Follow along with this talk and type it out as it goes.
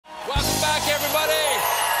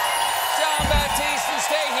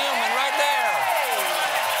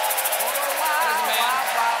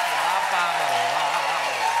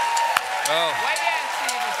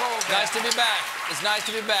nice to be back. It's nice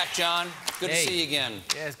to be back, John. Good to see you again.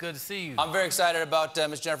 Yeah, it's good to see you. I'm very excited about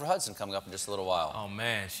Miss Jennifer Hudson coming up in just a little while. Oh,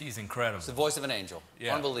 man, she's incredible. She's the voice of an angel.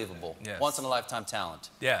 Yeah. Unbelievable. Yes. Once-in-a-lifetime talent.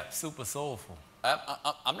 Yeah, super soulful.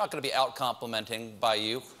 I'm not going to be out-complimenting by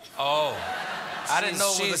you. Oh, I didn't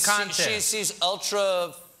know it was a contest. She's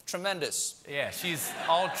ultra tremendous. Yeah, she's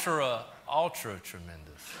ultra tremendous.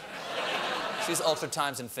 She's ultra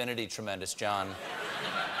times infinity tremendous, John.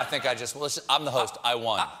 I think I'm the host. I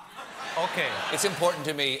won. Okay. It's important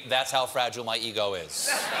to me. That's how fragile my ego is.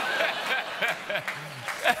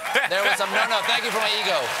 There was some. No. Thank you for my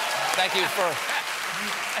ego. Thank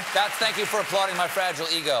you for applauding my fragile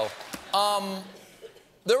ego.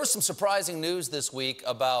 There was some surprising news this week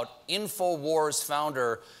about InfoWar's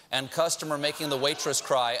founder and customer making the waitress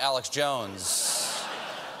cry, Alex Jones.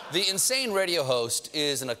 The insane radio host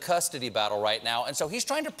is in a custody battle right now, and so he's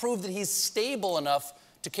trying to prove that he's stable enough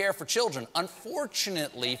to care for children.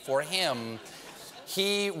 Unfortunately for him,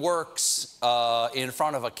 he works in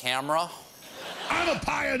front of a camera. I'm a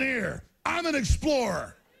pioneer. I'm an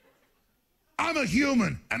explorer. I'm a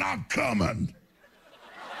human, and I'm coming.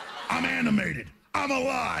 I'm animated. I'm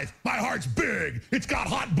alive. My heart's big. It's got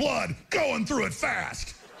hot blood going through it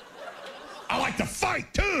fast. I like to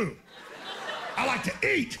fight, too. I like to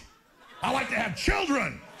eat. I like to have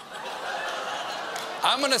children.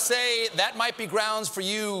 I'm gonna say that might be grounds for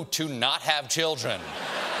you to not have children.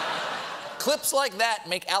 Clips like that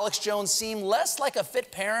make Alex Jones seem less like a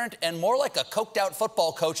fit parent and more like a coked-out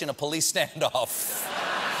football coach in a police standoff.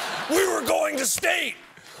 We were going to state.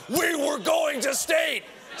 We were going to state.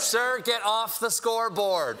 Sir, get off the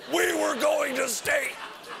scoreboard. We were going to state.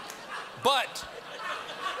 But,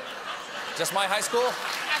 just my high school?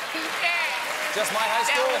 Just my high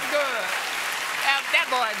school? That was good. That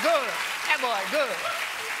boy good. That boy good.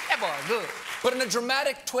 That boy good. But in a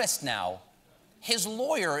dramatic twist now, his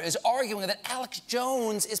lawyer is arguing that Alex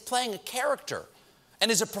Jones is playing a character and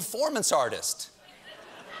is a performance artist.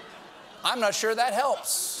 I'm not sure that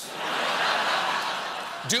helps.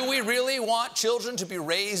 Do we really want children to be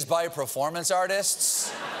raised by performance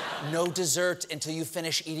artists? No dessert until you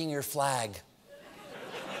finish eating your flag.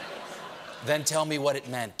 Then tell me what it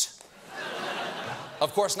meant.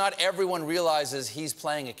 Of course, not everyone realizes he's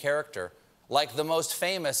playing a character, like the most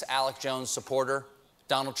famous Alex Jones supporter,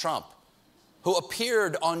 Donald Trump, who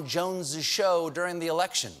appeared on Jones's show during the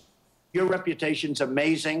election. Your reputation's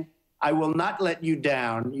amazing. I will not let you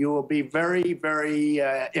down. You will be very, very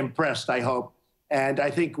impressed, I hope. And I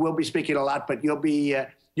think we'll be speaking a lot, but you'll be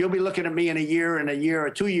looking at me in a year or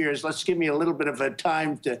 2 years. Let's give me a little bit of a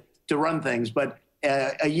time to run things. But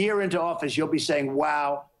a year into office, you'll be saying,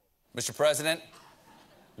 wow. Mr. President,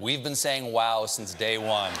 we've been saying wow since day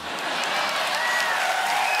one.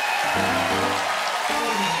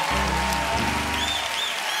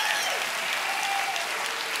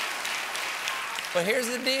 But here's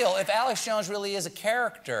the deal. If Alex Jones really is a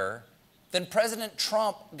character, then President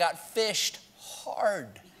Trump got fished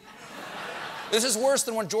hard. This is worse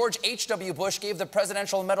than when George H.W. Bush gave the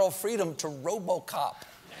Presidential Medal of Freedom to RoboCop.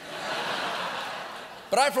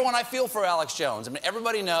 But for one, I feel for Alex Jones. I mean,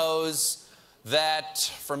 everybody knows that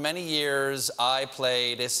for many years I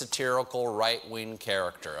played a satirical right-wing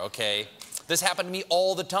character, okay? This happened to me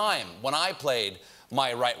all the time when I played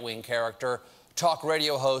my right-wing character, talk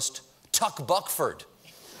radio host Tuck Buckford.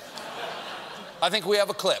 I think we have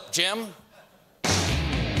a clip. Jim?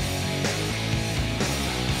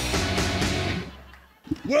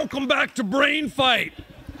 Welcome back to Brain Fight.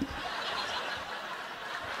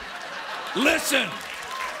 Listen.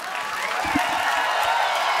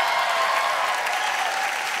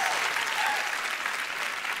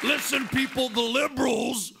 Listen, people, the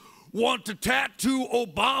liberals want to tattoo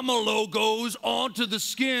Obama logos onto the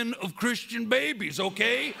skin of Christian babies,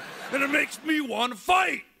 okay? And it makes me want to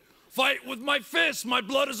fight. Fight with my fists. My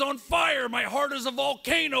blood is on fire. My heart is a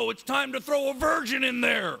volcano. It's time to throw a virgin in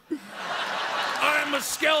there. I'm a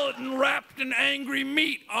skeleton wrapped in angry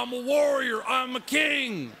meat. I'm a warrior. I'm a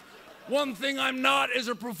king. One thing I'm not is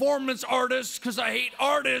a performance artist, because I hate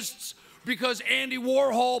artists, because Andy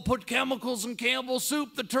Warhol put chemicals in Campbell's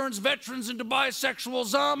soup that turns veterans into bisexual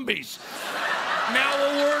zombies. Now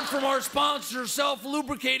a word from our sponsor,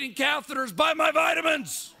 self-lubricating catheters. Buy my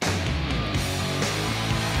vitamins.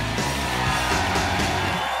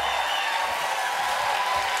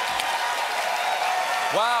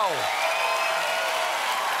 Wow.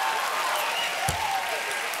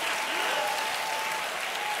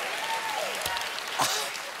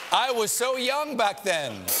 I was so young back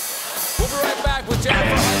then. We'll be right back with Jennifer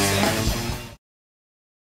Hudson.